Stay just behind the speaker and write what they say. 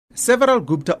Several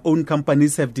Gupta-owned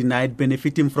companies have denied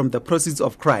benefiting from the proceeds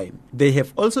of crime. They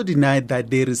have also denied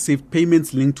that they received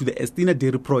payments linked to the Estina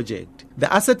Dairy project.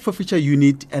 The Asset Forfeiture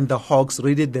Unit and the Hawks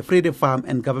raided the Vrede Farm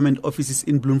and government offices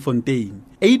in Bloemfontein.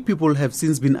 8 people have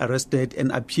since been arrested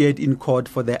and appeared in court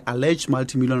for their alleged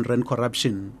multi-million rand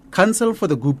corruption. Counsel for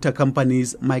the Gupta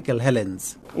companies, Michael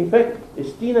Helens. In fact,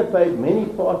 Estina paid many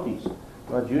parties.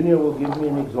 My junior will give me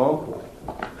an example.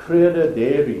 Vrede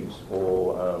Dairies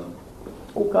or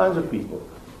all kinds of people.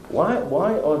 Why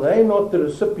are they not the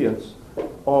recipients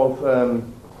of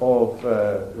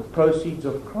the proceeds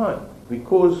of crime?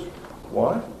 Because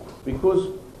why? Because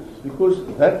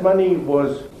that money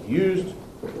was used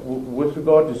with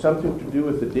regard to something to do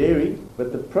with the dairy,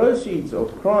 but the proceeds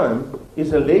of crime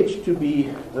is alleged to be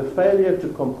the failure to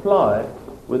comply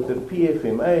with the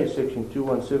PFMA, Section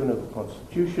 217 of the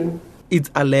Constitution. It's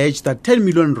alleged that 10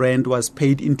 million rand was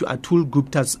paid into Atul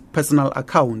Gupta's personal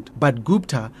account, but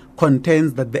Gupta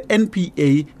contends that the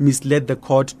NPA misled the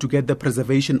court to get the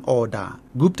preservation order.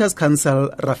 Gupta's counsel,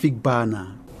 Rafiq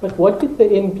Bana. But what did the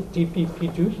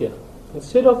NDPP do here?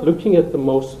 Instead of looking at the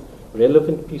most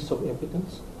relevant piece of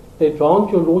evidence, they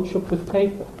drowned your lordship with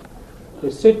paper.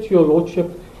 They said to your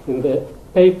lordship in the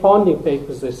founding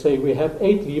papers, they say we have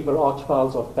 8 Liber Arch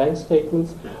files of bank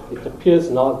statements. It appears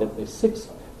now that there's 6.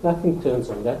 Nothing turns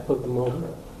on that for the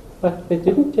moment. But they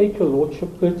didn't take your lordship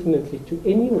pertinently to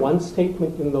any one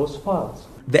statement in those files.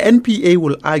 The NPA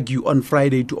will argue on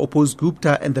Friday to oppose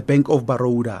Gupta and the Bank of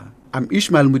Baroda. I'm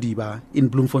Ishmael Mudiba in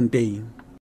Bloemfontein.